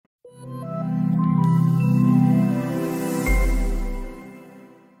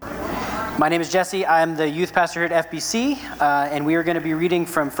My name is Jesse. I'm the youth pastor here at FBC, and we are going to be reading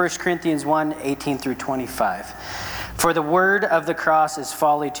from 1 Corinthians 1, 18 through 25. For the word of the cross is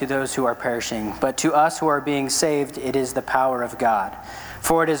folly to those who are perishing, but to us who are being saved, it is the power of God.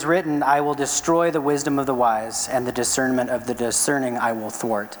 For it is written, I will destroy the wisdom of the wise, and the discernment of the discerning I will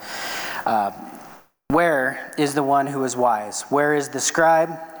thwart. Where is the one who is wise? Where is the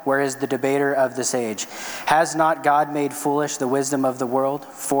scribe? Where is the debater of this age? Has not God made foolish the wisdom of the world?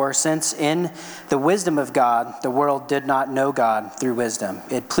 For since in the wisdom of God, the world did not know God through wisdom,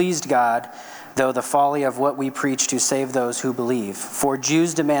 it pleased God, though the folly of what we preach, to save those who believe. For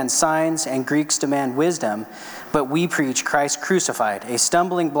Jews demand signs and Greeks demand wisdom, but we preach Christ crucified, a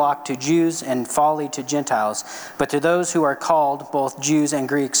stumbling block to Jews and folly to Gentiles. But to those who are called, both Jews and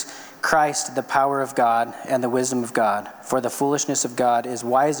Greeks, Christ, the power of God and the wisdom of God. For the foolishness of God is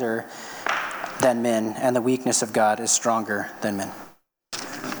wiser than men, and the weakness of God is stronger than men.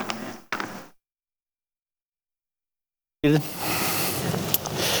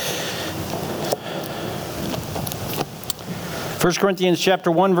 1 Corinthians chapter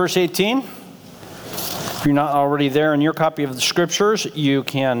 1, verse 18. If you're not already there in your copy of the scriptures, you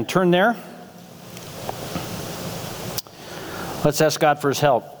can turn there. Let's ask God for his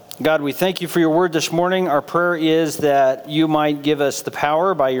help. God, we thank you for your word this morning. Our prayer is that you might give us the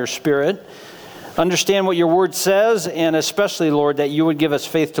power by your Spirit, understand what your word says, and especially, Lord, that you would give us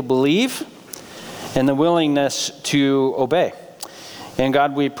faith to believe and the willingness to obey. And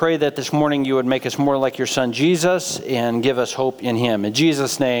God, we pray that this morning you would make us more like your Son, Jesus, and give us hope in him. In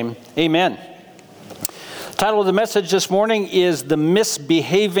Jesus' name, amen. The title of the message this morning is The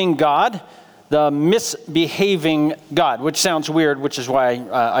Misbehaving God. The misbehaving God, which sounds weird, which is why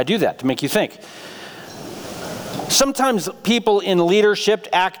I do that, to make you think. Sometimes people in leadership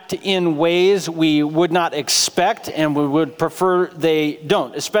act in ways we would not expect, and we would prefer they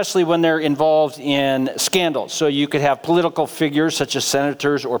don't, especially when they're involved in scandals. So you could have political figures such as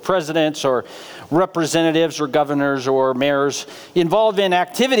senators or presidents or representatives or governors or mayors involved in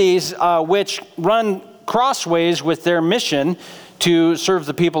activities which run crossways with their mission to serve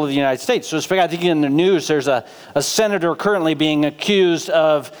the people of the United States. So I think in the news, there's a senator currently being accused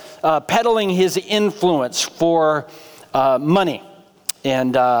of peddling his influence for money.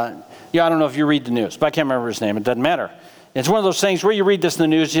 And I don't know if you read the news, but I can't remember his name. It doesn't matter. It's one of those things where you read this in the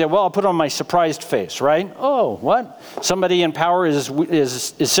news, you say, well, I'll put on my surprised face, right? Oh, what? Somebody in power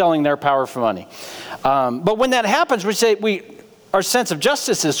is selling their power for money. But when that happens, our sense of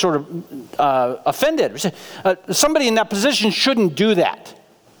justice is sort of offended. Somebody in that position shouldn't do that.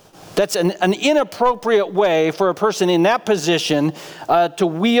 That's an inappropriate way for a person in that position to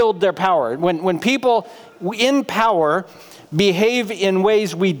wield their power. When people in power behave in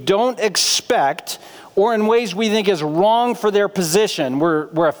ways we don't expect or in ways we think is wrong for their position,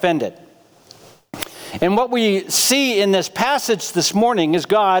 we're offended. And what we see in this passage this morning is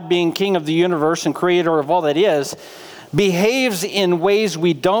God, being king of the universe and creator of all that is, behaves in ways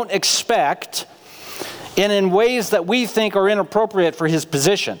we don't expect and in ways that we think are inappropriate for his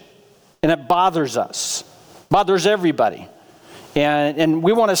position. And it bothers us, bothers everybody. And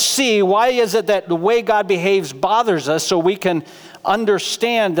we want to see why is it that the way God behaves bothers us, so we can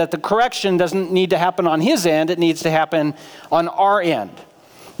understand that the correction doesn't need to happen on his end, it needs to happen on our end.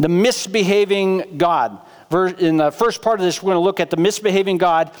 The misbehaving God. In the first part of this, we're going to look at the misbehaving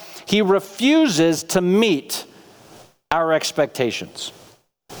God. He refuses to meet our expectations.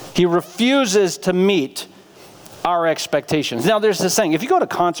 He refuses to meet our expectations. Now, there's this thing. If you go to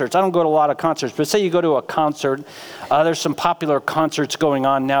concerts, I don't go to a lot of concerts, but say you go to a concert, there's some popular concerts going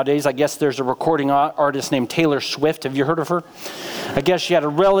on nowadays. I guess there's a recording artist named Taylor Swift. Have you heard of her? I guess she had a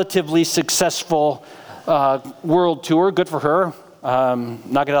relatively successful world tour. Good for her.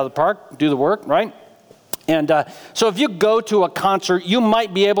 Knock it out of the park. Do the work, right? And so if you go to a concert, you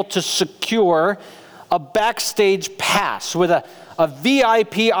might be able to secure a backstage pass with a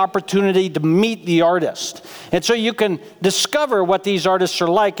VIP opportunity to meet the artist. And so you can discover what these artists are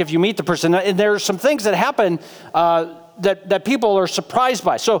like if you meet the person. And there are some things that happen that people are surprised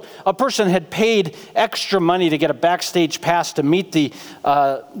by. So a person had paid extra money to get a backstage pass to meet the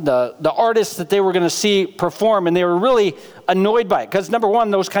artist that they were going to see perform, and they were really annoyed by it. Because number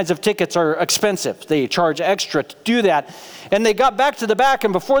one, those kinds of tickets are expensive. They charge extra to do that. And they got back to the back,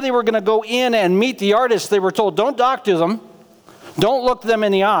 and before they were going to go in and meet the artist, they were told, don't talk to them, don't look them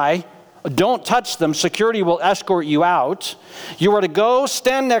in the eye, don't touch them, security will escort you out. You are to go,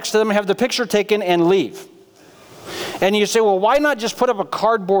 stand next to them, have the picture taken, and leave. And you say, well, why not just put up a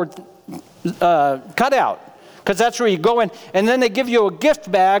cardboard cutout? Because that's where you go in. And then they give you a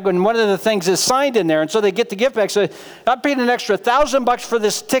gift bag, and one of the things is signed in there. And so they get the gift bag. So I paid an extra $1,000 for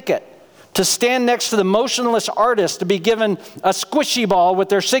this ticket. to stand next to the motionless artist to be given a squishy ball with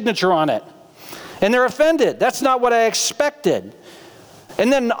their signature on it. And they're offended. That's not what I expected.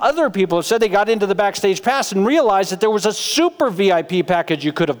 And then other people have said they got into the backstage pass and realized that there was a super VIP package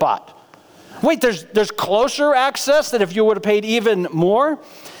you could have bought. Wait, there's closer access that if you would have paid even more?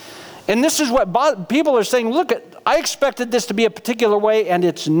 And this is what people are saying, look, I expected this to be a particular way, and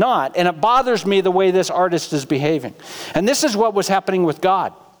it's not. And it bothers me the way this artist is behaving. And this is what was happening with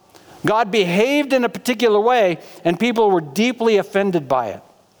God. God behaved in a particular way, and people were deeply offended by it.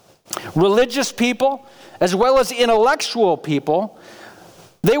 Religious people, as well as intellectual people,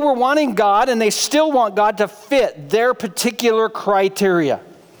 they were wanting God, and they still want God to fit their particular criteria.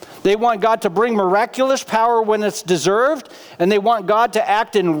 They want God to bring miraculous power when it's deserved, and they want God to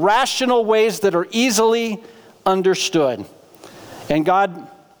act in rational ways that are easily understood. And God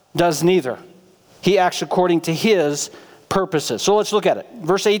does neither. He acts according to his purposes. So let's look at it.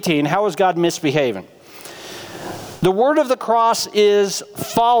 Verse 18, how is God misbehaving? The word of the cross is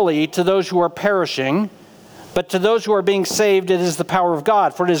folly to those who are perishing, but to those who are being saved, it is the power of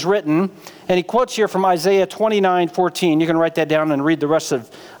God. For it is written, and he quotes here from Isaiah 29:14. You can write that down and read the rest of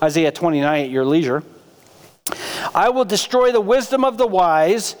Isaiah 29 at your leisure. I will destroy the wisdom of the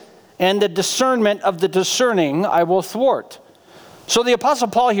wise, and the discernment of the discerning I will thwart. So the Apostle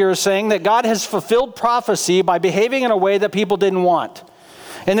Paul here is saying that God has fulfilled prophecy by behaving in a way that people didn't want.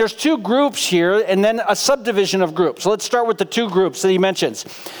 And there's two groups here, and then a subdivision of groups. So let's start with the two groups that he mentions.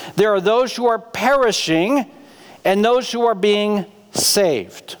 There are those who are perishing, and those who are being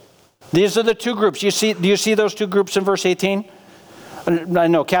saved. These are the two groups. Do you see those two groups in verse 18? I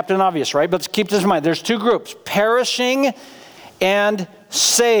know, Captain Obvious, right? But keep this in mind. There's two groups, perishing and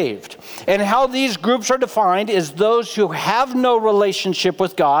saved. And how these groups are defined is those who have no relationship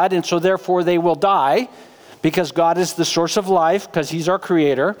with God, and so therefore they will die, because God is the source of life, because he's our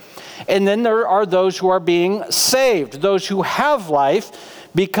creator. And then there are those who are being saved, those who have life,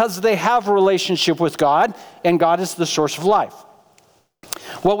 because they have a relationship with God, and God is the source of life.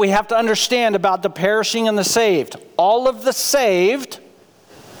 What we have to understand about the perishing and the saved, all of the saved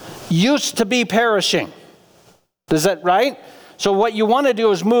used to be perishing. Is that right? So what you want to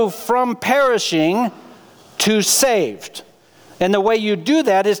do is move from perishing to saved. And the way you do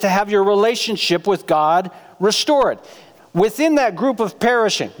that is to have your relationship with God restored. Within that group of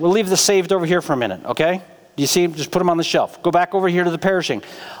perishing, we'll leave the saved over here for a minute, okay? Do you see? Just put them on the shelf. Go back over here to the perishing.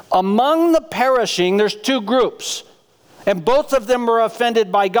 Among the perishing, there's two groups. And both of them are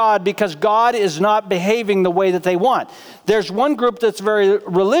offended by God because God is not behaving the way that they want. There's one group that's very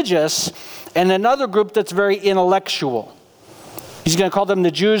religious and another group that's very intellectual. He's going to call them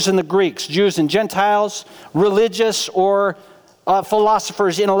the Jews and the Greeks. Jews and Gentiles, religious or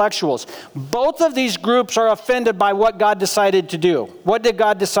philosophers, intellectuals. Both of these groups are offended by what God decided to do. What did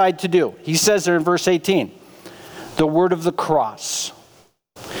God decide to do? He says there in verse 18, the word of the cross.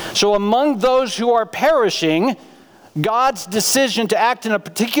 So among those who are perishing, God's decision to act in a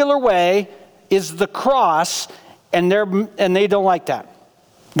particular way is the cross, and they don't like that.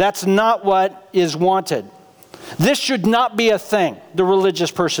 That's not what is wanted. This should not be a thing, the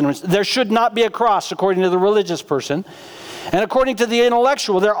religious person. There should not be a cross according to the religious person. And according to the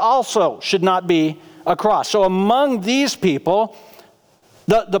intellectual, there also should not be a cross. So among these people,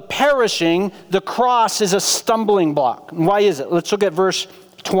 the perishing, the cross is a stumbling block. And why is it? Let's look at verse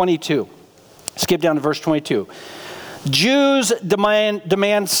 22. Skip down to verse 22. Jews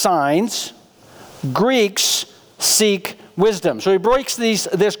demand signs. Greeks seek wisdom. So he breaks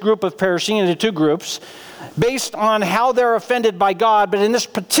this group of perishing into two groups based on how they're offended by God. But in this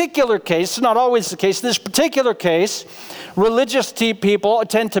particular case, it's not always the case, in this particular case, religious people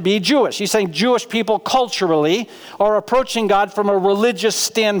tend to be Jewish. He's saying Jewish people culturally are approaching God from a religious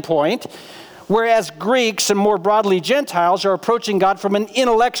standpoint, whereas Greeks and more broadly Gentiles are approaching God from an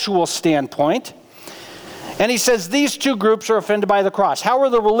intellectual standpoint. And he says these two groups are offended by the cross. How are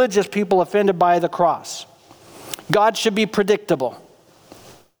the religious people offended by the cross? God should be predictable.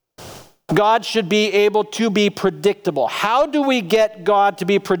 God should be able to be predictable. How do we get God to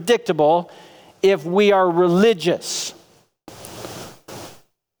be predictable if we are religious?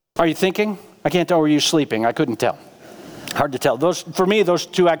 Are you thinking? I can't tell. Were you sleeping? I couldn't tell. Hard to tell. For me, those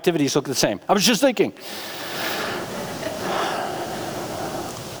two activities look the same. I was just thinking.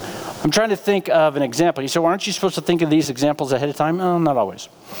 I'm trying to think of an example. You say, well, aren't you supposed to think of these examples ahead of time? No, not always.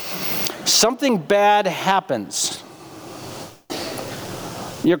 Something bad happens.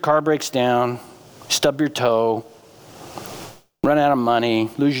 Your car breaks down, stub your toe, run out of money,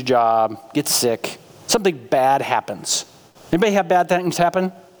 lose your job, get sick. Something bad happens. Anybody have bad things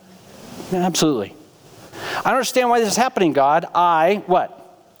happen? Yeah, absolutely. I don't understand why this is happening, God. What?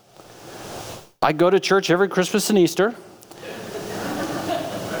 I go to church every Christmas and Easter.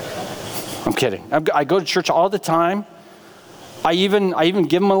 I'm kidding. I go to church all the time. I even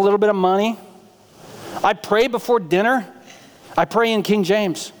give them a little bit of money. I pray before dinner. I pray in King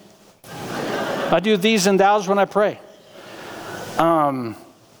James. I do these and thous when I pray. I'm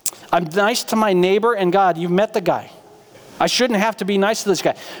nice to my neighbor, and God, you've met the guy. I shouldn't have to be nice to this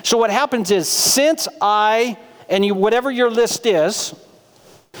guy. So what happens is, since whatever your list is,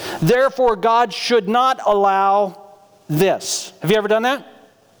 therefore God should not allow this. Have you ever done that?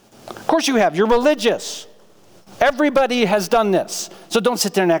 Of course you have. You're religious. Everybody has done this. So don't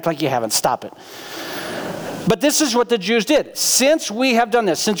sit there and act like you haven't. Stop it. But this is what the Jews did. Since we have done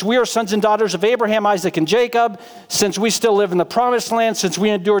this, since we are sons and daughters of Abraham, Isaac, and Jacob, since we still live in the promised land, since we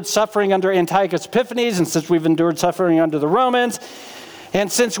endured suffering under Antiochus Epiphanes, and since we've endured suffering under the Romans,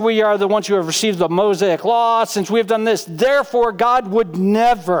 and since we are the ones who have received the Mosaic law, since we have done this, therefore God would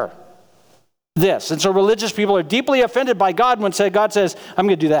never this. And so religious people are deeply offended by God when God says, I'm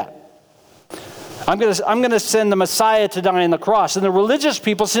going to do that. I'm going to send the Messiah to die on the cross. And the religious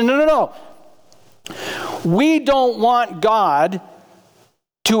people say, no. We don't want God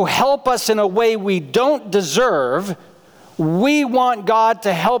to help us in a way we don't deserve. We want God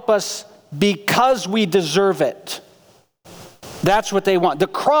to help us because we deserve it. That's what they want. The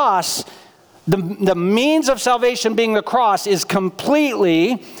cross, the means of salvation being the cross, is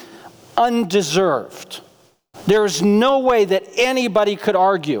completely undeserved. There is no way that anybody could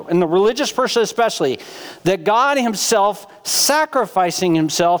argue, and the religious person especially, that God himself sacrificing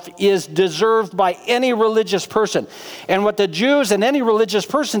himself is deserved by any religious person. And what the Jews and any religious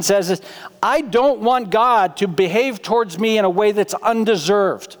person says is, I don't want God to behave towards me in a way that's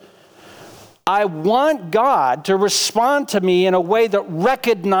undeserved. I want God to respond to me in a way that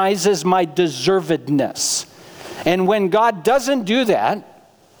recognizes my deservedness. And when God doesn't do that,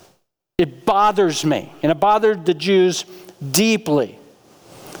 it bothers me, and it bothered the Jews deeply.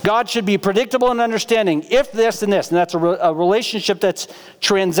 God should be predictable and understanding, if this and this, and that's a relationship that's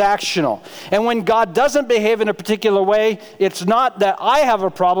transactional. And when God doesn't behave in a particular way, it's not that I have a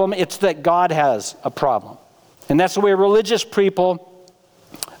problem, it's that God has a problem. And that's the way religious people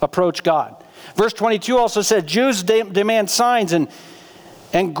approach God. Verse 22 also said, Jews demand signs, and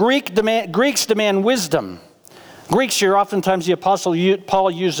Greeks demand wisdom. Greeks here, oftentimes the Apostle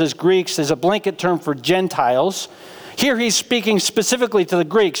Paul uses Greeks as a blanket term for Gentiles. Here he's speaking specifically to the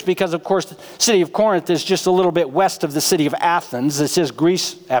Greeks because, of course, the city of Corinth is just a little bit west of the city of Athens. This is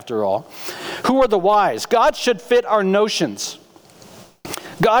Greece, after all. Who are the wise? God should fit our notions.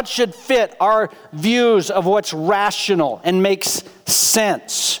 God should fit our views of what's rational and makes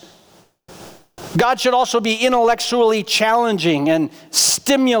sense. God should also be intellectually challenging and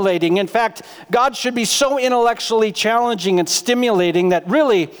stimulating. In fact, God should be so intellectually challenging and stimulating that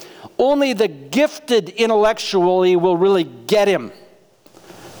really only the gifted intellectually will really get him.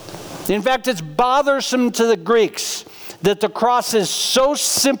 In fact, it's bothersome to the Greeks that the cross is so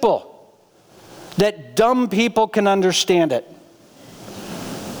simple that dumb people can understand it.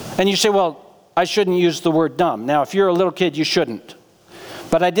 And you say, well, I shouldn't use the word dumb. Now, if you're a little kid, you shouldn't.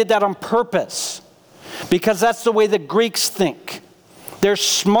 But I did that on purpose because that's the way the Greeks think. There's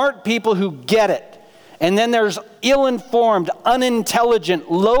smart people who get it. And then there's ill-informed,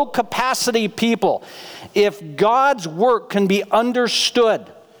 unintelligent, low-capacity people. If God's work can be understood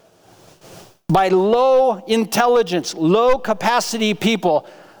by low-intelligence, low-capacity people,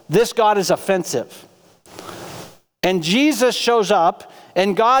 this God is offensive. And Jesus shows up,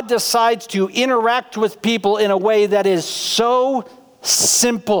 and God decides to interact with people in a way that is so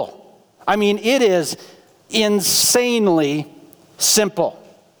simple. I mean, it is insanely simple.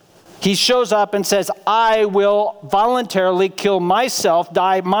 He shows up and says, I will voluntarily kill myself,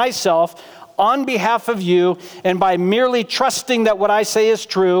 die myself on behalf of you, and by merely trusting that what I say is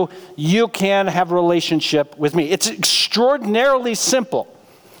true, you can have a relationship with me. It's extraordinarily simple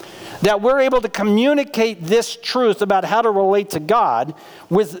that we're able to communicate this truth about how to relate to God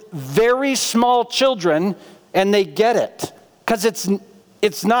with very small children, and they get it. Because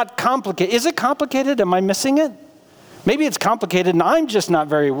it's not complicated. Is it complicated? Am I missing it? Maybe it's complicated and I'm just not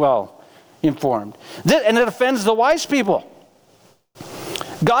very well informed. And it offends the wise people.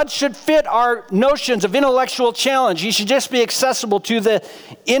 God should fit our notions of intellectual challenge. He should just be accessible to the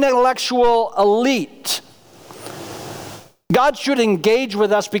intellectual elite. God should engage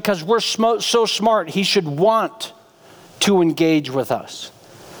with us because we're so smart. He should want to engage with us.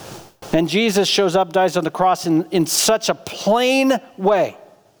 And Jesus shows up, dies on the cross in such a plain way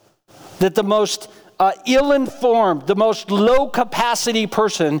that the most ill-informed, the most low-capacity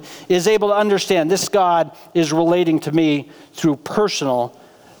person is able to understand this God is relating to me through personal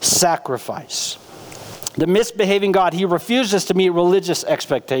sacrifice. The misbehaving God, he refuses to meet religious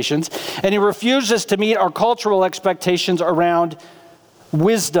expectations, and he refuses to meet our cultural expectations around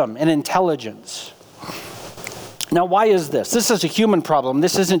wisdom and intelligence. Now, why is this? This is a human problem.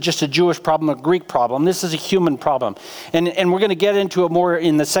 This isn't just a Jewish problem, a Greek problem. This is a human problem. And we're going to get into it more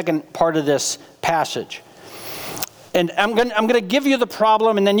in the second part of this passage. And I'm going to give you the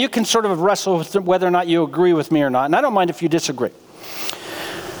problem, and then you can sort of wrestle with whether or not you agree with me or not. And I don't mind if you disagree.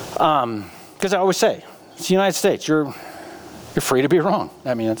 Because I always say, it's the United States. You're free to be wrong.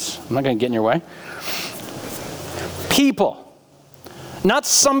 I mean, I'm not going to get in your way. People. Not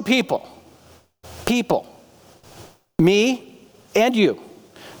some people. People. Me and you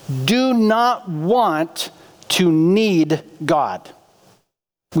do not want to need God.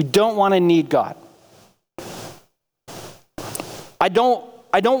 We don't want to need God. I don't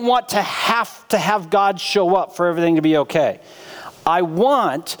want to have God show up for everything to be okay. I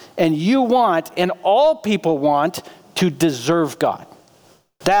want, and you want, and all people want to deserve God.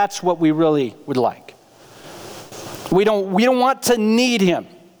 That's what we really would like. We don't want to need him.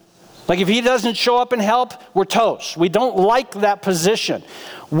 Like if he doesn't show up and help, we're toast. We don't like that position.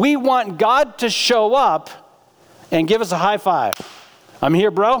 We want God to show up and give us a high five. I'm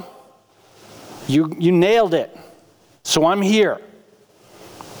here, bro. You nailed it. So I'm here.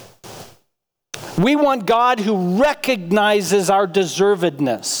 We want God who recognizes our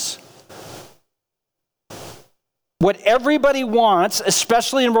deservedness. What everybody wants,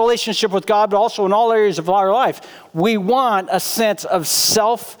 especially in relationship with God, but also in all areas of our life, we want a sense of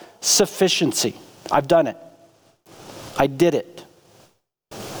self-sufficiency. I've done it. I did it.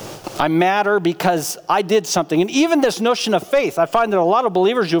 I matter because I did something. And even this notion of faith, I find that a lot of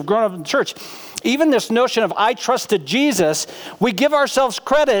believers who have grown up in the church, even this notion of I trusted Jesus, we give ourselves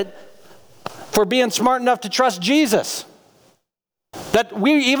credit for being smart enough to trust Jesus. That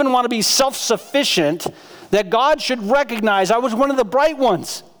we even want to be self-sufficient, that God should recognize I was one of the bright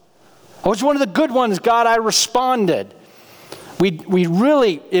ones. I was one of the good ones, God, I responded. We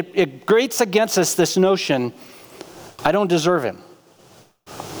really, it grates against us this notion, I don't deserve him.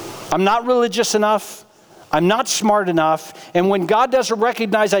 I'm not religious enough. I'm not smart enough. And when God doesn't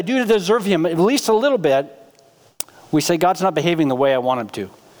recognize I do deserve him, at least a little bit, we say God's not behaving the way I want him to.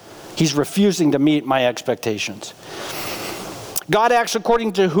 He's refusing to meet my expectations. God acts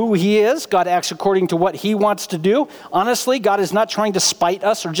according to who he is. God acts according to what he wants to do. Honestly, God is not trying to spite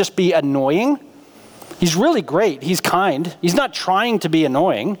us or just be annoying. He's really great. He's kind. He's not trying to be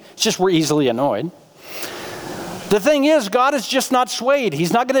annoying. It's just we're easily annoyed. The thing is, God is just not swayed.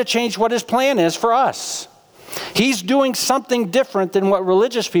 He's not going to change what his plan is for us. He's doing something different than what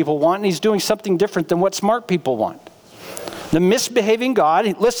religious people want, and he's doing something different than what smart people want. The misbehaving God,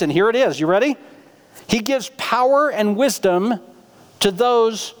 listen, here it is. You ready? He gives power and wisdom to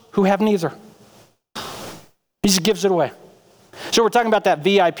those who have neither. He just gives it away. So we're talking about that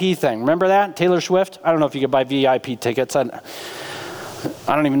VIP thing. Remember that? Taylor Swift? I don't know if you could buy VIP tickets. I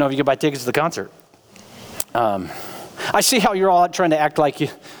don't even know if you could buy tickets to the concert. I see how you're all trying to act like you.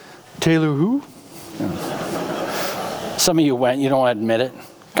 Taylor who? Some of you went. You don't want to admit it.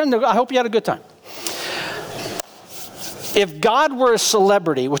 I hope you had a good time. If God were a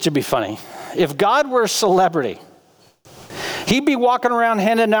celebrity, which would be funny, if God were a celebrity, he'd be walking around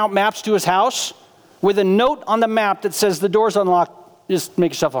handing out maps to his house with a note on the map that says the door's unlocked, just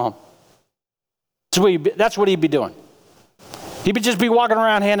make yourself at home. That's what he'd be doing. He'd just be walking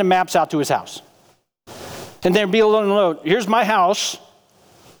around handing maps out to his house. And there'd be a little note, here's my house,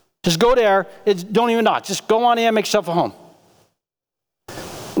 just go there, don't even knock, just go on in, make yourself at home.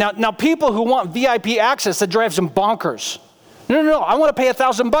 Now people who want VIP access, that drives them bonkers. No, I want to pay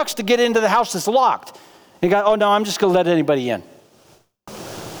 $1,000 to get into the house that's locked. You go, oh no, I'm just going to let anybody in.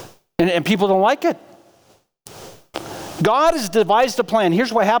 And people don't like it. God has devised a plan.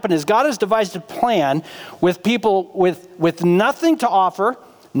 Here's what happened is God has devised a plan with people with nothing to offer,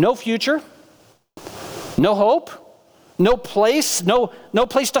 no future, no hope, no place, no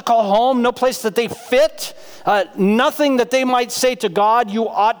place to call home, no place that they fit, nothing that they might say to God, you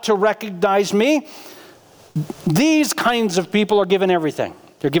ought to recognize me. These kinds of people are given everything.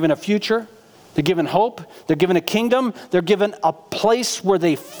 They're given a future, they're given hope, they're given a kingdom, they're given a place where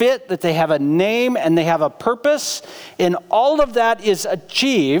they fit, that they have a name and they have a purpose, and all of that is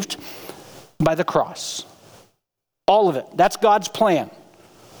achieved by the cross. All of it. That's God's plan.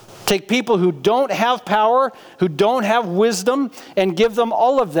 Take people who don't have power, who don't have wisdom, and give them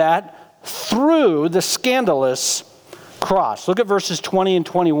all of that through the scandalous cross. Look at verses 20 and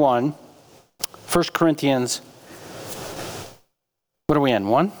 21. 1 Corinthians, what are we in,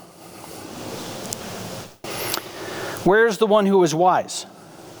 1? Where is the one who is wise?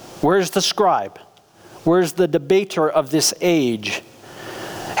 Where's the scribe? Where's the debater of this age?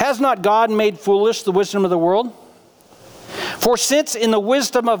 Has not God made foolish the wisdom of the world? For since in the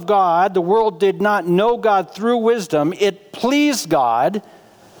wisdom of God, the world did not know God through wisdom, it pleased God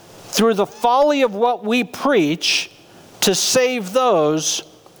through the folly of what we preach to save those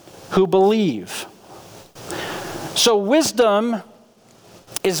who believe. So wisdom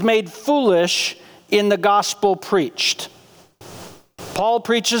is made foolish in the gospel preached. Paul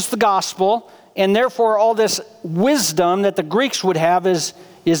preaches the gospel, and therefore all this wisdom that the Greeks would have is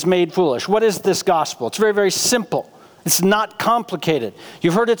made foolish. What is this gospel? It's very, very simple. It's not complicated.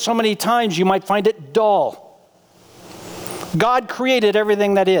 You've heard it so many times you might find it dull. God created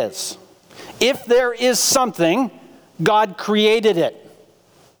everything that is. If there is something, God created it.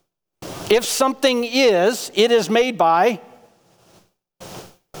 If something is, it is made by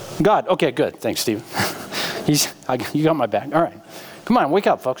God. Okay, good. Thanks, Steve. You got my back. All right. Come on, wake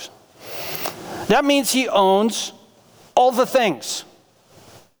up, folks. That means he owns all the things.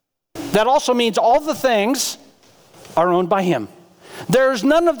 That also means all the things are owned by him. There's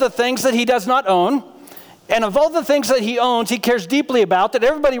none of the things that he does not own. And of all the things that he owns, he cares deeply about, that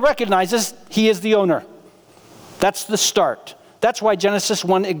everybody recognizes he is the owner. That's the start. That's why Genesis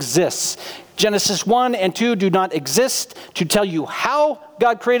 1 exists. Genesis 1 and 2 do not exist to tell you how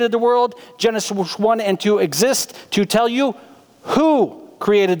God created the world. Genesis 1 and 2 exist to tell you who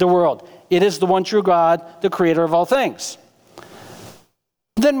created the world. It is the one true God, the creator of all things.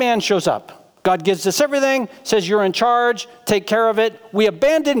 Then man shows up. God gives us everything, says you're in charge, take care of it. We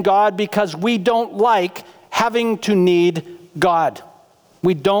abandon God because we don't like having to need God.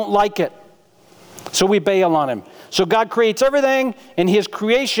 We don't like it. So we bail on him. So God creates everything, and his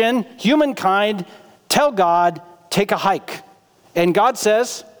creation, humankind, tell God, take a hike. And God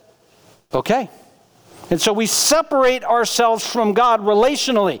says, okay. And so we separate ourselves from God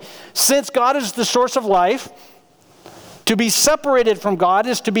relationally. Since God is the source of life, to be separated from God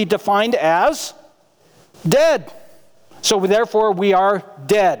is to be defined as dead. So therefore, we are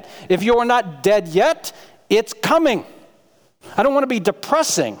dead. If you are not dead yet, it's coming. I don't want to be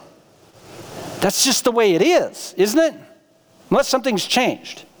depressing. That's just the way it is, isn't it? Unless something's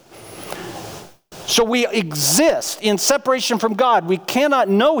changed. So we exist in separation from God. We cannot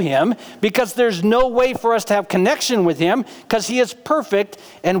know him because there's no way for us to have connection with him because he is perfect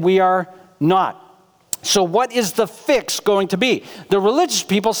and we are not. So what is the fix going to be? The religious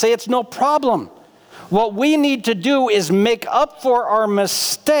people say it's no problem. What we need to do is make up for our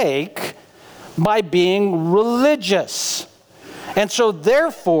mistake by being religious. And so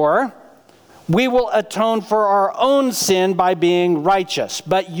therefore, we will atone for our own sin by being righteous,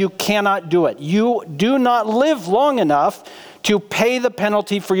 but you cannot do it. You do not live long enough to pay the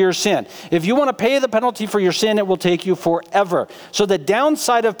penalty for your sin. If you want to pay the penalty for your sin, it will take you forever. So the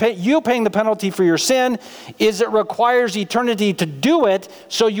downside of you paying the penalty for your sin is it requires eternity to do it,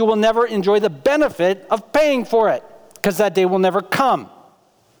 so you will never enjoy the benefit of paying for it, because that day will never come.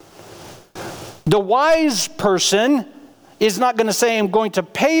 The wise person is not going to say, I'm going to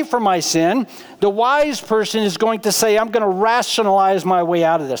pay for my sin. The wise person is going to say, I'm going to rationalize my way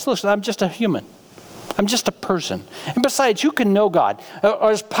out of this. Listen, I'm just a human. I'm just a person. And besides, who can know God? Or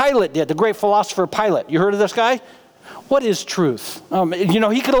as Pilate did, the great philosopher Pilate. You heard of this guy? What is truth?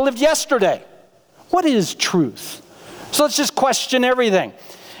 He could have lived yesterday. What is truth? So let's just question everything.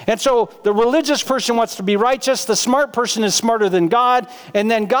 And so the religious person wants to be righteous. The smart person is smarter than God.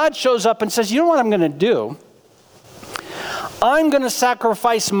 And then God shows up and says, you know what I'm going to do? I'm going to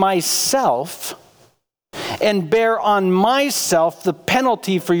sacrifice myself and bear on myself the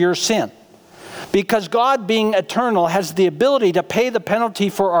penalty for your sin. Because God, being eternal, has the ability to pay the penalty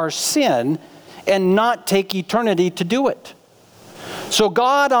for our sin and not take eternity to do it. So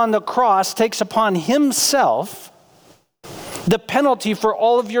God on the cross takes upon himself the penalty for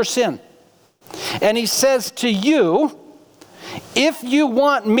all of your sin. And he says to you, if you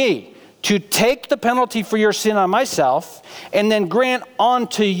want me to take the penalty for your sin on myself and then grant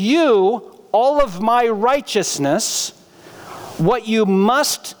unto you all of my righteousness, what you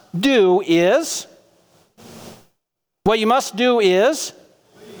must do is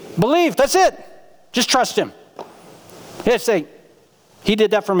believe. That's it. Just trust him. Just say, he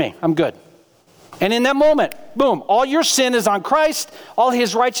did that for me. I'm good. And in that moment, boom, all your sin is on Christ. All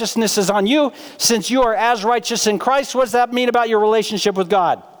his righteousness is on you. Since you are as righteous in Christ, what does that mean about your relationship with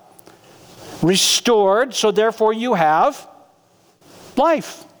God? Restored, so therefore you have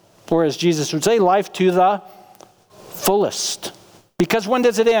life. Or as Jesus would say, life to the fullest. Because when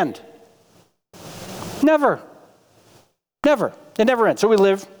does it end? Never. Never. It never ends. So we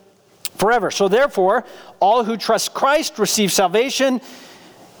live forever. So therefore, all who trust Christ receive salvation.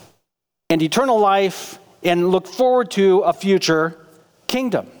 and eternal life and look forward to a future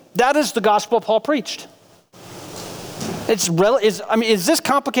kingdom. That is the gospel Paul preached. Is this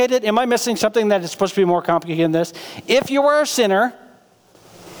complicated? Am I missing something that is supposed to be more complicated than this? If you are a sinner,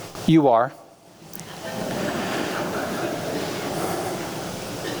 you are.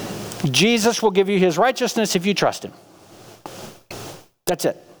 Jesus will give you his righteousness if you trust him. That's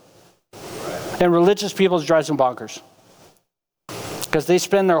it. And religious people, it drives them bonkers. Because they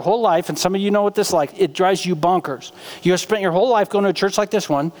spend their whole life, and some of you know what this is like, it drives you bonkers. You have spent your whole life going to a church like this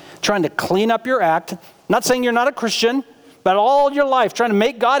one, trying to clean up your act. Not saying you're not a Christian, but all your life trying to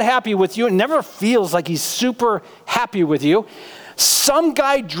make God happy with you. It never feels like he's super happy with you. Some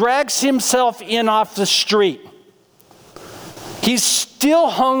guy drags himself in off the street. He's still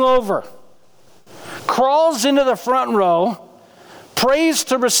hungover, crawls into the front row, prays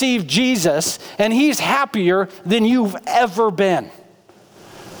to receive Jesus, and he's happier than you've ever been.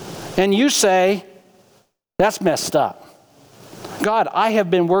 And you say, that's messed up. God, I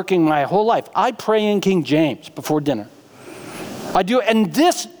have been working my whole life. I pray in King James before dinner. I do, and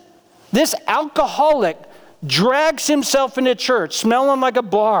this alcoholic drags himself into church smelling like a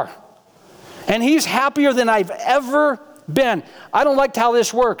bar, and he's happier than I've ever been. I don't like how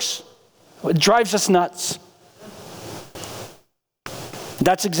this works. It drives us nuts.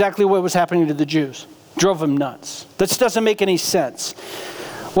 That's exactly what was happening to the Jews. Drove them nuts. This doesn't make any sense.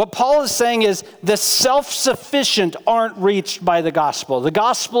 What Paul is saying is the self-sufficient aren't reached by the gospel. The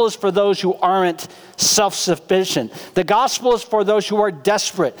gospel is for those who aren't self-sufficient. The gospel is for those who are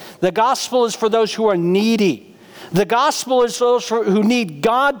desperate. The gospel is for those who are needy. The gospel is those who need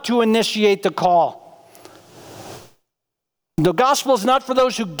God to initiate the call. The gospel is not for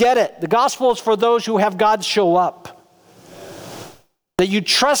those who get it. The gospel is for those who have God show up. That you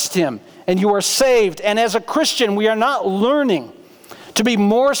trust him and you are saved. And as a Christian, we are not learning to be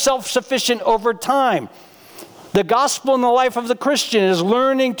more self-sufficient over time. The gospel in the life of the Christian is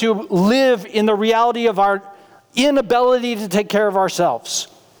learning to live in the reality of our inability to take care of ourselves.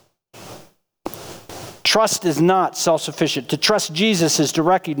 Trust is not self-sufficient. To trust Jesus is to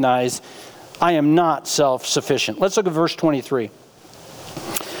recognize I am not self-sufficient. Let's look at verse 23.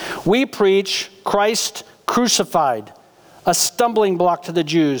 We preach Christ crucified, a stumbling block to the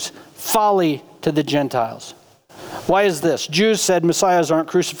Jews, folly to the Gentiles. Why is this? Jews said Messiahs aren't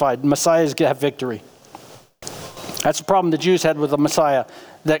crucified. Messiahs have victory. That's the problem the Jews had with a Messiah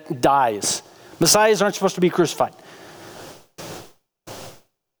that dies. Messiahs aren't supposed to be crucified.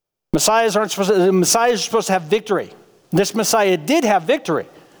 Messiahs are supposed to have victory. This Messiah did have victory.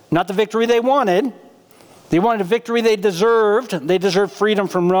 Not the victory they wanted. They wanted a victory they deserved. They deserved freedom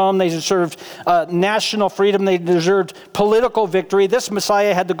from Rome. They deserved national freedom. They deserved political victory. This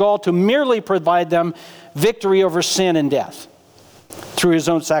Messiah had the gall to merely provide them victory over sin and death through his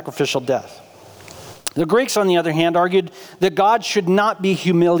own sacrificial death. The Greeks, on the other hand, argued that God should not be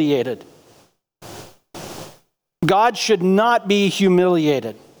humiliated. God should not be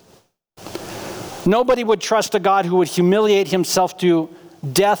humiliated. Nobody would trust a God who would humiliate himself to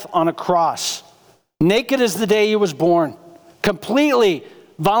death on a cross. Naked as the day he was born. Completely,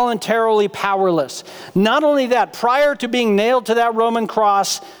 voluntarily powerless. Not only that, prior to being nailed to that Roman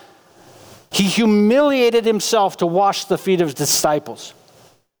cross, he humiliated himself to wash the feet of his disciples.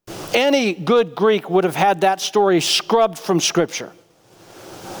 Any good Greek would have had that story scrubbed from Scripture.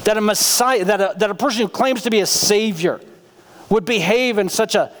 That a Messiah, that a person who claims to be a Savior would behave in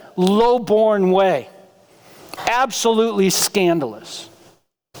such a low-born way. Absolutely scandalous.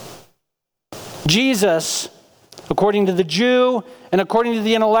 Jesus, according to the Jew and according to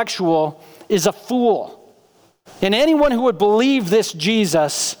the intellectual, is a fool. And anyone who would believe this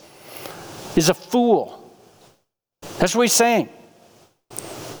Jesus is a fool. That's what he's saying.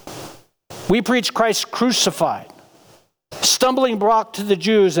 We preach Christ crucified, stumbling block to the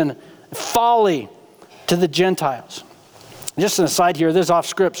Jews and folly to the Gentiles. Just an aside here, this is off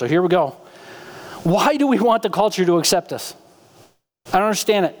script, so here we go. Why do we want the culture to accept us? I don't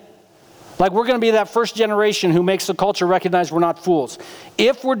understand it. Like we're going to be that first generation who makes the culture recognize we're not fools.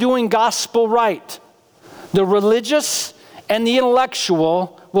 If we're doing gospel right, the religious and the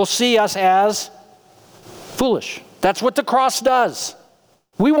intellectual will see us as foolish. That's what the cross does.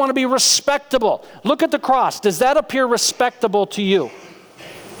 We want to be respectable. Look at the cross. Does that appear respectable to you?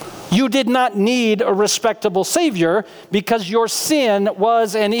 You did not need a respectable Savior because your sin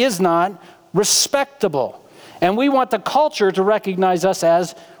was and is not respectable. And we want the culture to recognize us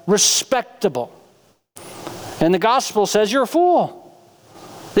as respectable. And the gospel says you're a fool.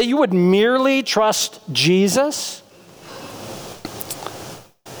 That you would merely trust Jesus.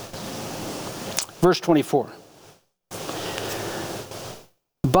 Verse 24.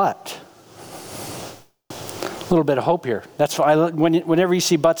 But little bit of hope here. That's why whenever you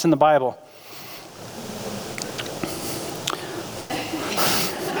see butts in the Bible,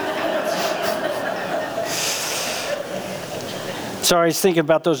 sorry, I was thinking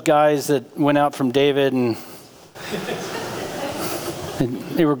about those guys that went out from David and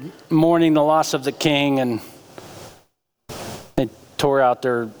they were mourning the loss of the king, and they tore out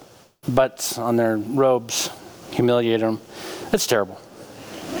their butts on their robes, humiliated them. That's terrible.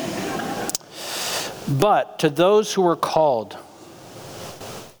 But to those who are called,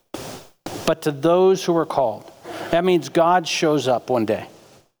 that means God shows up one day.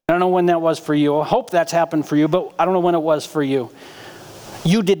 I don't know when that was for you. I hope that's happened for you, but I don't know when it was for you.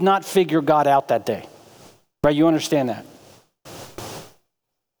 You did not figure God out that day, right? You understand that?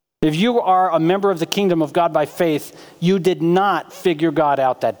 If you are a member of the kingdom of God by faith, you did not figure God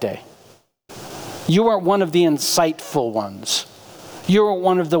out that day. You weren't one of the insightful ones. You weren't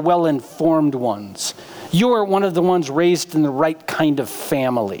one of the well-informed ones. You weren't one of the ones raised in the right kind of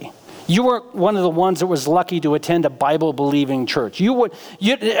family. You weren't one of the ones that was lucky to attend a Bible-believing church.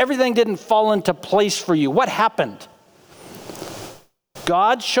 Everything didn't fall into place for you. What happened?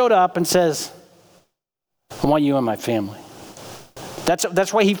 God showed up and says, I want you in my family.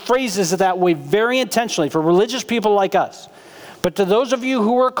 That's why he phrases it that way very intentionally for religious people like us. But to those of you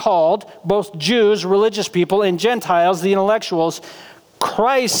who are called, both Jews, religious people, and Gentiles, the intellectuals,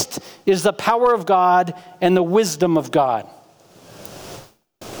 Christ is the power of God and the wisdom of God.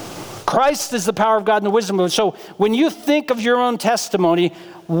 Christ is the power of God and the wisdom of God. So when you think of your own testimony,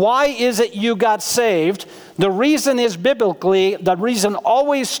 why is it you got saved? The reason is biblically, the reason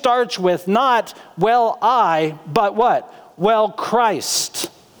always starts with not, well, I, but what? Well, Christ.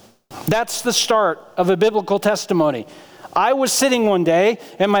 That's the start of a biblical testimony. I was sitting one day,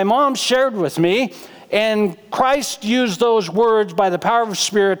 and my mom shared with me, and Christ used those words by the power of the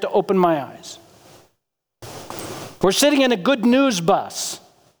Spirit to open my eyes. We're sitting in a good news bus,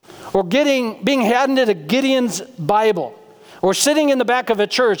 or being handed a Gideon's Bible, or sitting in the back of a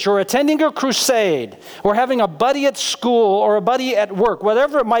church, or attending a crusade, or having a buddy at school, or a buddy at work,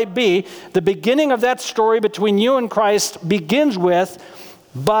 whatever it might be. The beginning of that story between you and Christ begins with,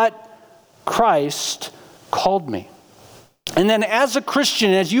 but Christ called me. And then as a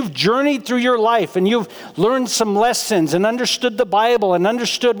Christian, as you've journeyed through your life and you've learned some lessons and understood the Bible and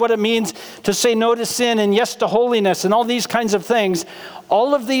understood what it means to say no to sin and yes to holiness and all these kinds of things,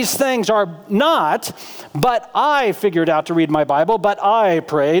 all of these things are not, but I figured out to read my Bible, but I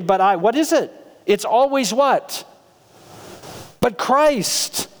prayed, what is it? It's always what? But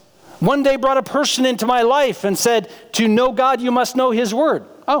Christ one day brought a person into my life and said, to know God, you must know his word.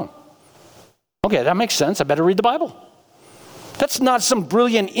 Oh, okay, that makes sense. I better read the Bible. That's not some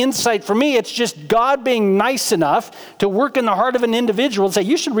brilliant insight for me. It's just God being nice enough to work in the heart of an individual and say,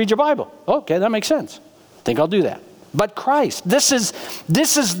 you should read your Bible. Okay, that makes sense. I think I'll do that. But Christ, this is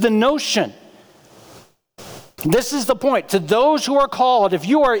the notion. This is the point. To those who are called, if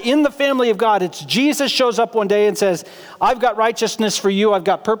you are in the family of God, it's Jesus shows up one day and says, I've got righteousness for you. I've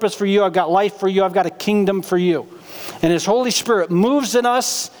got purpose for you. I've got life for you. I've got a kingdom for you. And his Holy Spirit moves in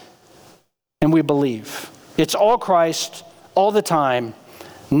us and we believe. It's all Christ. All the time,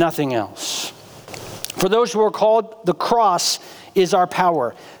 nothing else. For those who are called, the cross is our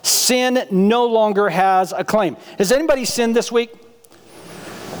power. Sin no longer has a claim. Has anybody sinned this week?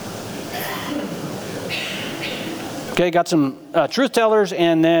 Okay, got some truth tellers,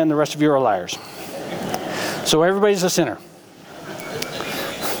 and then the rest of you are liars. So everybody's a sinner.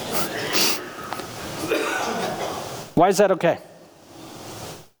 Why is that okay?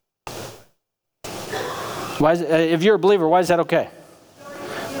 If you're a believer, why is that okay?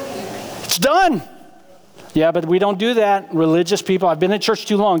 It's done. Yeah, but we don't do that. Religious people, I've been in church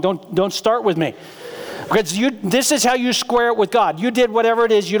too long. Don't start with me. Because this is how you square it with God. You did whatever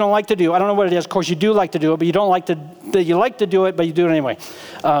it is you don't like to do. I don't know what it is. Of course, you do like to do it, but you don't like to. You like to do it, but you do it anyway.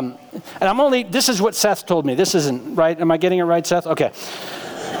 And this is what Seth told me. This isn't right. Am I getting it right, Seth? Okay.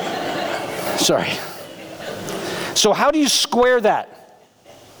 Sorry. So how do you square that?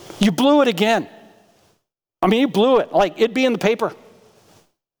 You blew it again. I mean, you blew it. Like, it'd be in the paper.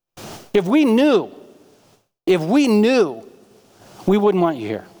 If we knew, we wouldn't want you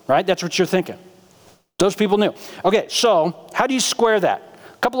here, right? That's what you're thinking. Those people knew. Okay, so how do you square that?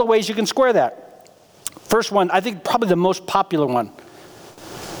 A couple of ways you can square that. First one, I think probably the most popular one.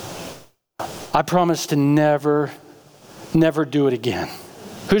 I promise to never do it again.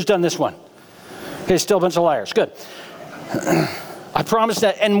 Who's done this one? Okay, still a bunch of liars. Good. I promise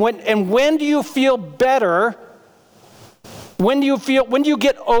that. And when do you feel better? When do you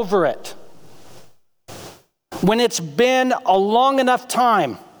get over it? When it's been a long enough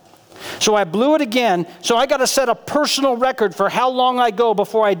time. So I blew it again. So I got to set a personal record for how long I go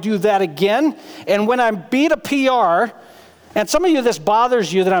before I do that again. And when I beat a PR, and some of you, this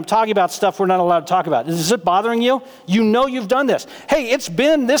bothers you that I'm talking about stuff we're not allowed to talk about. Is it bothering you? You know you've done this. Hey, it's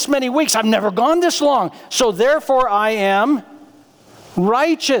been this many weeks. I've never gone this long. So therefore I am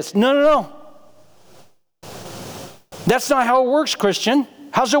righteous. No. That's not how it works, Christian.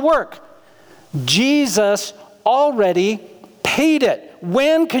 How's it work? Jesus already paid it.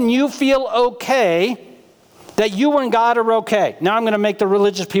 When can you feel okay that you and God are okay? Now I'm going to make the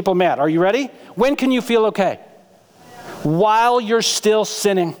religious people mad. Are you ready? When can you feel okay? While you're still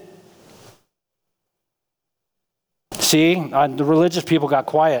sinning. See, the religious people got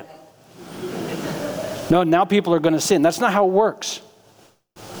quiet. No, now people are going to sin. That's not how it works.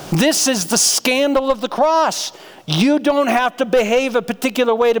 This is the scandal of the cross. You don't have to behave a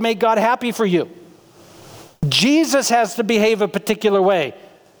particular way to make God happy for you. Jesus has to behave a particular way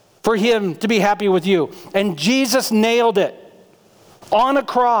for him to be happy with you. And Jesus nailed it on a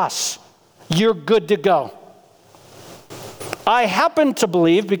cross. You're good to go. I happen to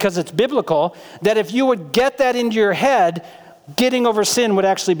believe, because it's biblical, that if you would get that into your head, getting over sin would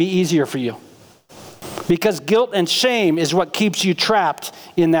actually be easier for you. Because guilt and shame is what keeps you trapped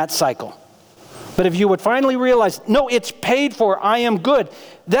in that cycle. But if you would finally realize, no, it's paid for, I am good.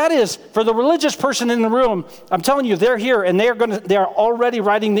 That is, for the religious person in the room, I'm telling you, they're here and they are already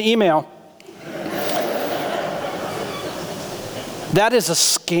writing the email. That is a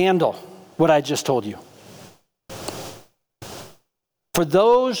scandal, what I just told you. For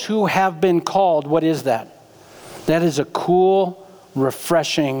those who have been called, what is that? That is a cool,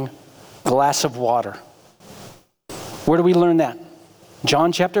 refreshing glass of water. Where do we learn that?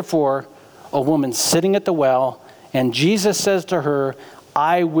 John chapter 4, a woman sitting at the well, and Jesus says to her,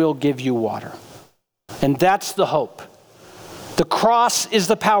 I will give you water. And that's the hope. The cross is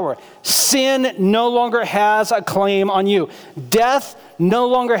the power. Sin no longer has a claim on you. Death no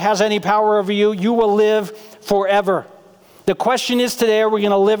longer has any power over you. You will live forever. The question is today, are we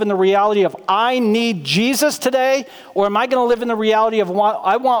going to live in the reality of I need Jesus today? Or am I going to live in the reality of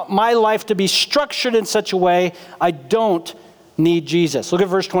I want my life to be structured in such a way I don't need Jesus? Look at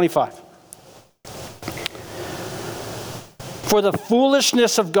verse 25. For the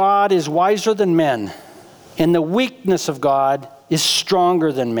foolishness of God is wiser than men, and the weakness of God is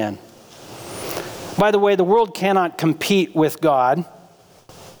stronger than men. By the way, the world cannot compete with God,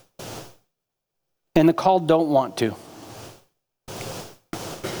 and the called don't want to.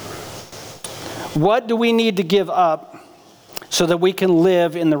 What do we need to give up so that we can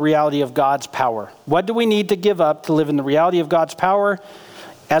live in the reality of God's power? What do we need to give up to live in the reality of God's power?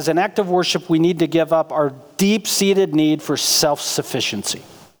 As an act of worship, we need to give up our deep-seated need for self-sufficiency.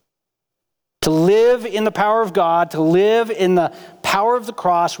 To live in the power of God, to live in the power of the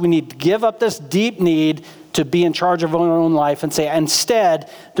cross, we need to give up this deep need to be in charge of our own life and say, instead,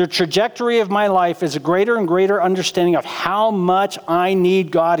 the trajectory of my life is a greater and greater understanding of how much I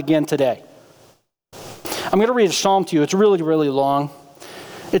need God again today. I'm going to read a psalm to you. It's really, really long.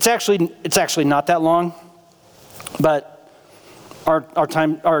 It's actually not that long, but our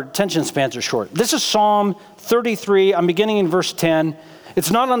attention spans are short. This is Psalm 33. I'm beginning in verse 10.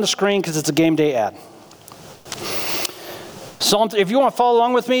 It's not on the screen because it's a game day ad. If you want to follow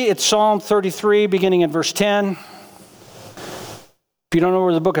along with me, it's Psalm 33, beginning in verse 10. If you don't know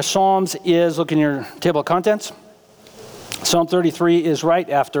where the book of Psalms is, look in your table of contents. Psalm 33 is right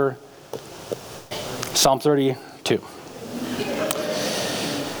after Psalm 32.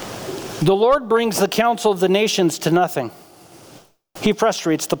 The Lord brings the counsel of the nations to nothing. He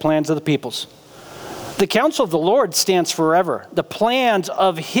frustrates the plans of the peoples. The counsel of the Lord stands forever, the plans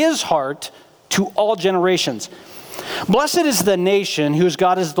of his heart to all generations. Blessed is the nation whose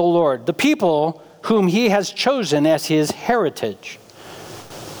God is the Lord, the people whom he has chosen as his heritage.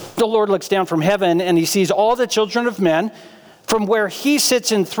 The Lord looks down from heaven and he sees all the children of men. From where he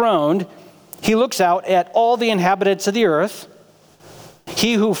sits enthroned, he looks out at all the inhabitants of the earth.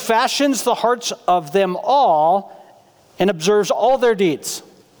 He who fashions the hearts of them all and observes all their deeds.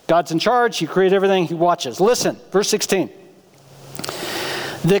 God's in charge. He created everything. He watches. Listen, verse 16.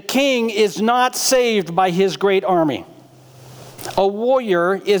 The king is not saved by his great army. A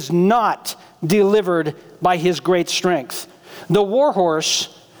warrior is not delivered by his great strength. The war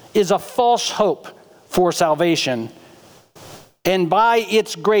horse is a false hope for salvation, and by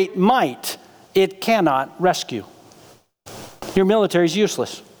its great might, it cannot rescue. Your military is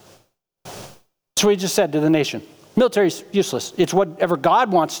useless. That's what he just said to the nation. Military is useless. It's whatever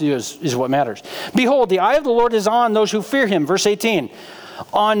God wants to do is what matters. Behold, the eye of the Lord is on those who fear him. Verse 18.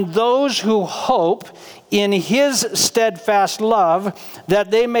 on those who hope in his steadfast love,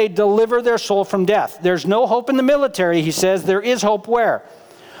 that they may deliver their soul from death. There's no hope in the military, he says. There is hope where?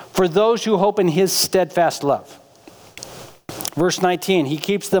 For those who hope in his steadfast love. Verse 19, he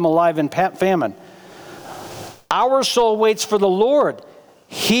keeps them alive in famine. Our soul waits for the Lord.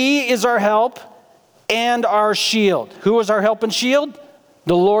 He is our help and our shield. Who is our help and shield?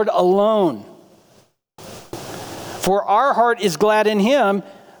 The Lord alone. For our heart is glad in him,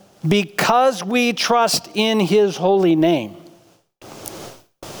 because we trust in his holy name.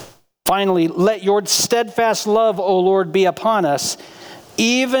 Finally, let your steadfast love, O Lord, be upon us,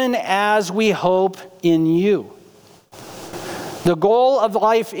 even as we hope in you. The goal of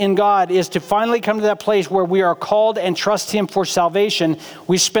life in God is to finally come to that place where we are called and trust him for salvation.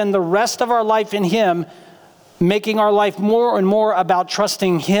 We spend the rest of our life in him, making our life more and more about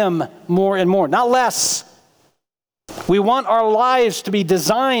trusting him more and more, not less. We want our lives to be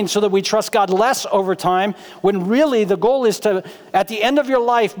designed so that we trust God less over time, when really the goal is to, at the end of your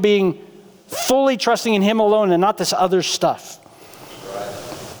life, being fully trusting in him alone and not this other stuff.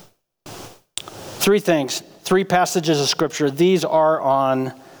 Three things, three passages of Scripture. These are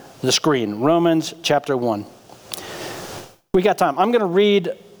on the screen. Romans chapter 1. We got time. I'm going to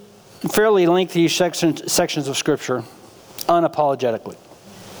read fairly lengthy sections of Scripture unapologetically.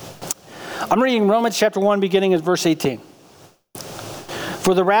 I'm reading Romans chapter 1, beginning at verse 18.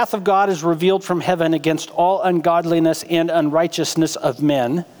 For the wrath of God is revealed from heaven against all ungodliness and unrighteousness of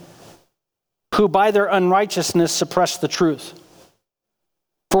men, who by their unrighteousness suppress the truth.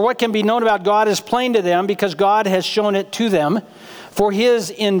 For what can be known about God is plain to them, because God has shown it to them. For his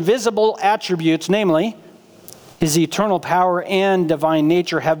invisible attributes, namely his eternal power and divine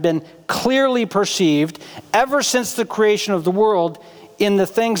nature, have been clearly perceived ever since the creation of the world in the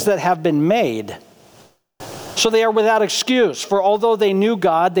things that have been made. So they are without excuse, for although they knew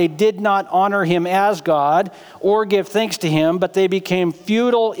God, they did not honor him as God or give thanks to him, but they became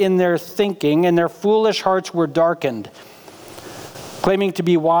futile in their thinking, and their foolish hearts were darkened. Claiming to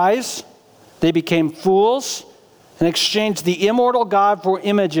be wise, they became fools and exchanged the immortal God for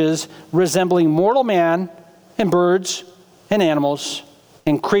images resembling mortal man and birds and animals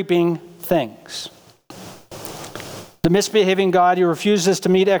and creeping things. The misbehaving God, he refuses to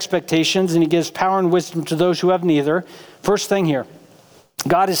meet expectations, and he gives power and wisdom to those who have neither. First thing here,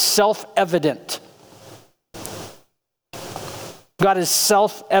 God is self-evident. God is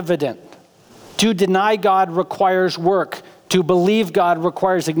self-evident. To deny God requires work. To believe God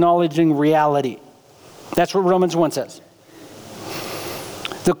requires acknowledging reality. That's what Romans 1 says.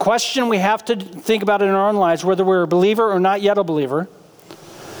 The question we have to think about in our own lives, whether we're a believer or not yet a believer,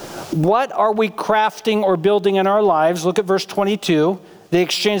 what are we crafting or building in our lives? Look at verse 22. They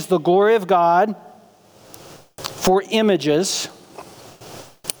exchanged the glory of God for images.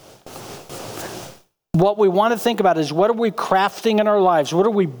 What we want to think about is, what are we crafting in our lives? What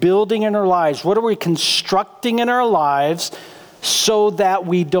are we building in our lives? What are we constructing in our lives so that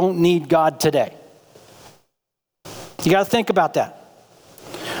we don't need God today? You got to think about that.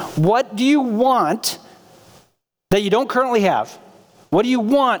 What do you want that you don't currently have? What do you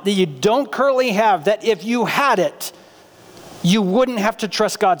want that you don't currently have, that if you had it, you wouldn't have to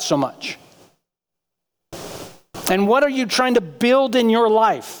trust God so much? And what are you trying to build in your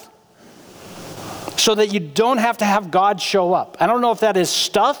life so that you don't have to have God show up? I don't know if that is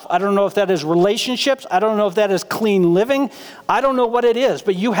stuff. I don't know if that is relationships. I don't know if that is clean living. I don't know what it is,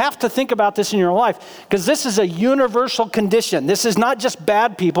 but you have to think about this in your life, because this is a universal condition. This is not just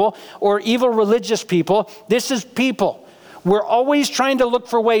bad people or evil religious people. This is people. We're always trying to look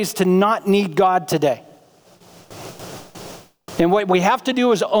for ways to not need God today. And what we have to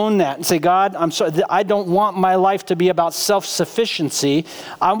do is own that and say, God, I'm sorry, I don't want my life to be about self-sufficiency.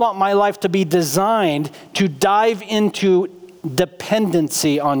 I want my life to be designed to dive into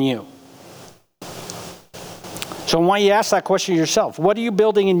dependency on you. So why don't you ask that question yourself? What are you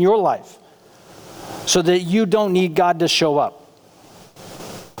building in your life so that you don't need God to show up?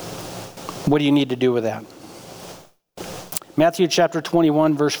 What do you need to do with that? Matthew chapter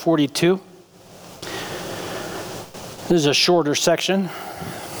 21, verse 42. This is a shorter section.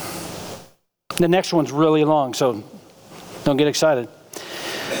 The next one's really long, so don't get excited.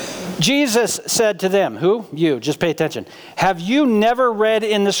 Jesus said to them, who? You, just pay attention. Have you never read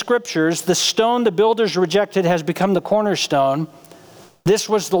in the scriptures, the stone the builders rejected has become the cornerstone? This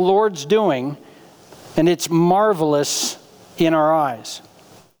was the Lord's doing, and it's marvelous in our eyes.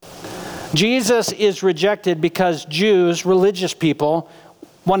 Jesus is rejected because Jews, religious people,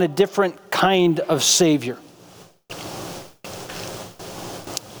 want a different kind of Savior.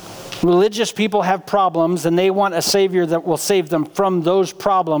 Religious people have problems, and they want a Savior that will save them from those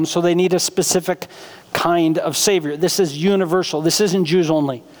problems, so they need a specific kind of Savior. This is universal. This isn't Jews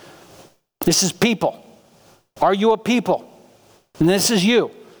only. This is people. Are you a people? And this is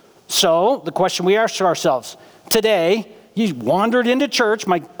you. So the question we ask ourselves today, you wandered into church.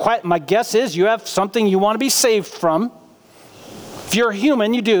 My guess is you have something you want to be saved from. If you're a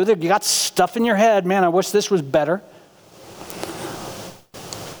human, you do. You got stuff in your head. Man, I wish this was better.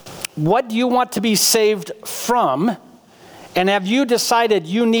 What do you want to be saved from? And have you decided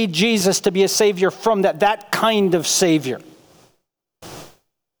you need Jesus to be a Savior from that kind of Savior?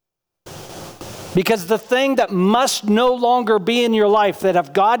 Because the thing that must no longer be in your life, that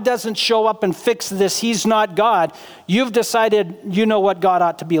if God doesn't show up and fix this, He's not God, you've decided you know what God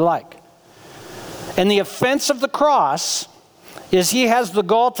ought to be like. And the offense of the cross is He has the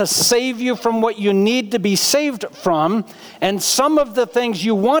gall to save you from what you need to be saved from, and some of the things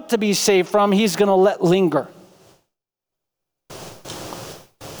you want to be saved from, He's going to let linger.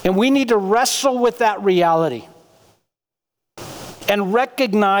 And we need to wrestle with that reality and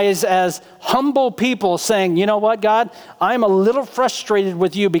recognize as humble people saying, you know what, God, I'm a little frustrated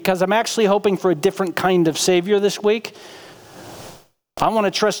with you because I'm actually hoping for a different kind of Savior this week. I want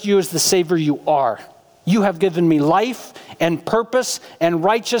to trust you as the Savior you are. You have given me life and purpose and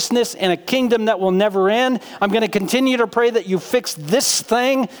righteousness and a kingdom that will never end. I'm going to continue to pray that you fix this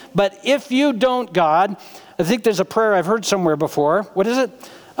thing. But if you don't, God, I think there's a prayer I've heard somewhere before. What is it?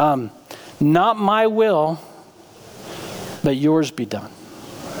 Not my will, but yours be done.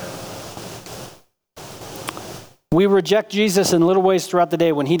 We reject Jesus in little ways throughout the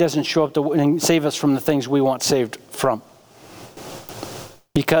day when He doesn't show up and save us from the things we want saved from.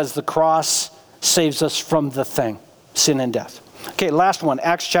 Because the cross saves us from the thing, sin and death. Okay, last one,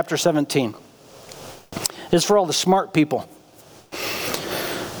 Acts chapter 17. This is for all the smart people.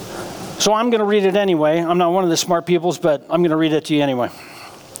 So I'm going to read it anyway. I'm not one of the smart peoples, but I'm going to read it to you anyway.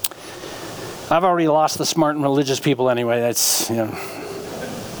 I've already lost the smart and religious people anyway. That's,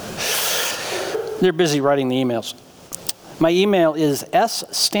 they're busy writing the emails. My email is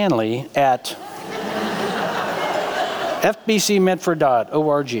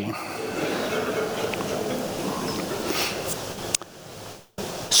sstanley@fbcmedford.org.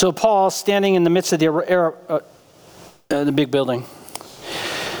 So Paul, standing in the midst of the big building.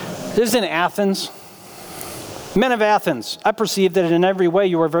 This is in Athens. Men of Athens, I perceive that in every way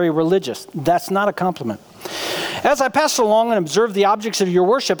you are very religious. That's not a compliment. As I passed along and observed the objects of your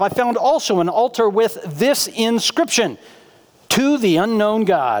worship, I found also an altar with this inscription: to the unknown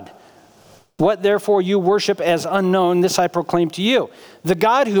God. What therefore you worship as unknown, this I proclaim to you. The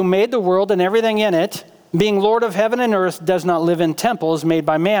God who made the world and everything in it, being Lord of heaven and earth, does not live in temples made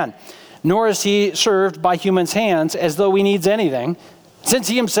by man, nor is He served by human's hands as though He needs anything, since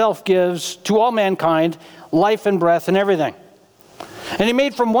He Himself gives to all mankind life and breath and everything. And He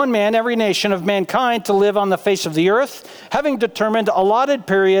made from one man every nation of mankind to live on the face of the earth, having determined allotted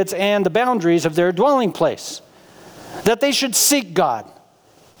periods and the boundaries of their dwelling place, that they should seek God,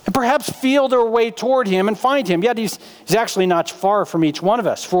 and perhaps feel their way toward Him and find Him. Yet He's actually not far from each one of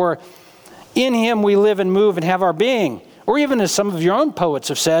us, for in Him we live and move and have our being. Or even as some of your own poets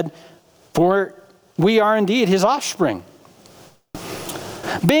have said, for we are indeed His offspring.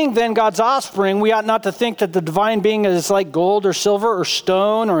 Being then God's offspring, we ought not to think that the divine being is like gold or silver or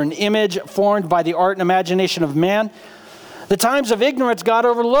stone or an image formed by the art and imagination of man. The times of ignorance God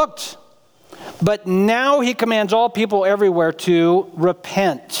overlooked, but now He commands all people everywhere to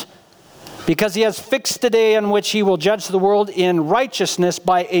repent, because He has fixed a day in which He will judge the world in righteousness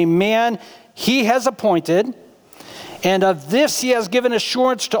by a man He has appointed, and of this He has given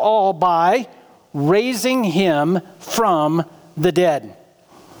assurance to all by raising Him from the dead.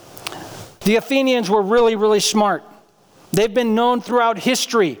 The Athenians were really, really smart. They've been known throughout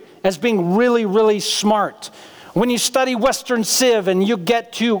history as being really, really smart. When you study Western Civ and you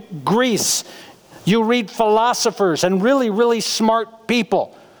get to Greece, you read philosophers and really, really smart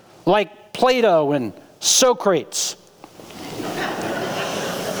people like Plato and Socrates.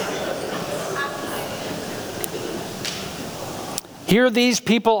 Here these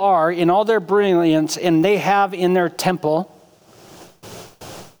people are in all their brilliance, and they have in their temple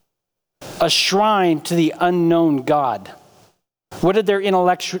a shrine to the unknown God. What did their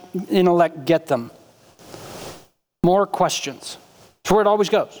intellect get them? More questions. That's where it always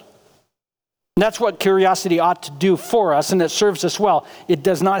goes. And that's what curiosity ought to do for us, and it serves us well. It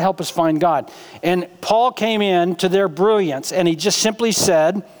does not help us find God. And Paul came in to their brilliance, and he just simply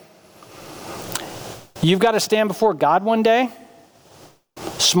said, you've got to stand before God one day.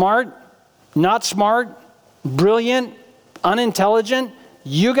 Smart, not smart, brilliant, unintelligent.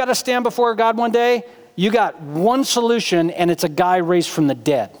 you got to stand before God one day, you got one solution, and it's a guy raised from the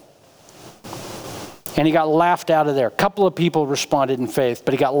dead. And he got laughed out of there. A couple of people responded in faith,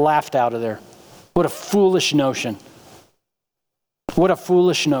 but he got laughed out of there. What a foolish notion. What a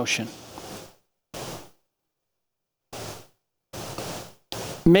foolish notion.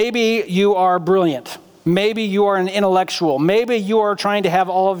 Maybe you are brilliant. Maybe you are an intellectual. Maybe you are trying to have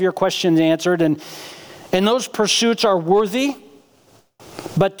all of your questions answered, and those pursuits are worthy.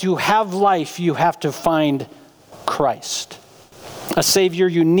 But to have life, you have to find Christ, a Savior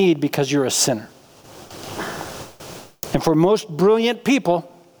you need because you're a sinner. And for most brilliant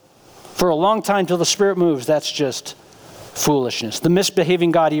people, for a long time till the Spirit moves, that's just foolishness. The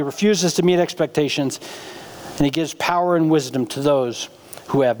misbehaving God, he refuses to meet expectations, and he gives power and wisdom to those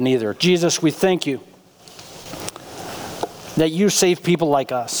who have neither. Jesus, we thank you that you save people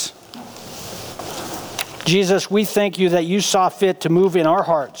like us. Jesus, we thank you that you saw fit to move in our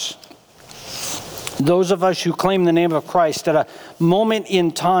hearts, those of us who claim the name of Christ at a moment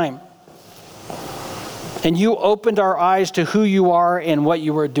in time. And you opened our eyes to who you are and what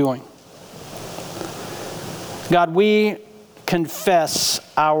you are doing. God, we confess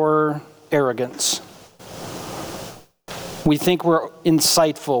our arrogance. We think we're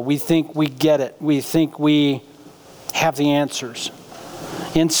insightful. We think we get it. We think we have the answers.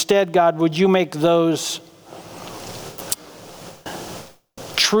 Instead, God, would you make those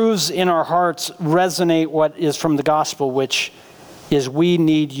truths in our hearts resonate what is from the gospel, which is we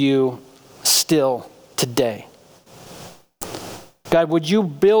need you still today. God, would you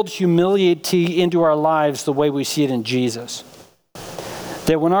build humility into our lives the way we see it in Jesus?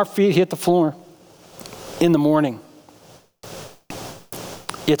 That when our feet hit the floor in the morning,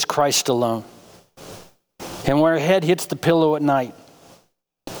 it's Christ alone. And when our head hits the pillow at night,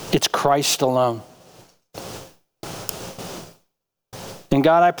 it's Christ alone. And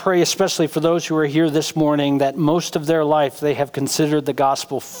God, I pray especially for those who are here this morning that most of their life they have considered the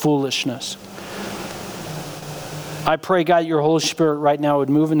gospel foolishness. I pray, God, your Holy Spirit right now would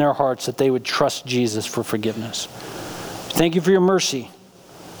move in their hearts that they would trust Jesus for forgiveness. Thank you for your mercy.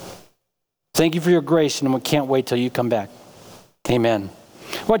 Thank you for your grace, and we can't wait till you come back. Amen.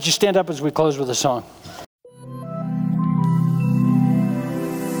 Why don't you stand up as we close with a song?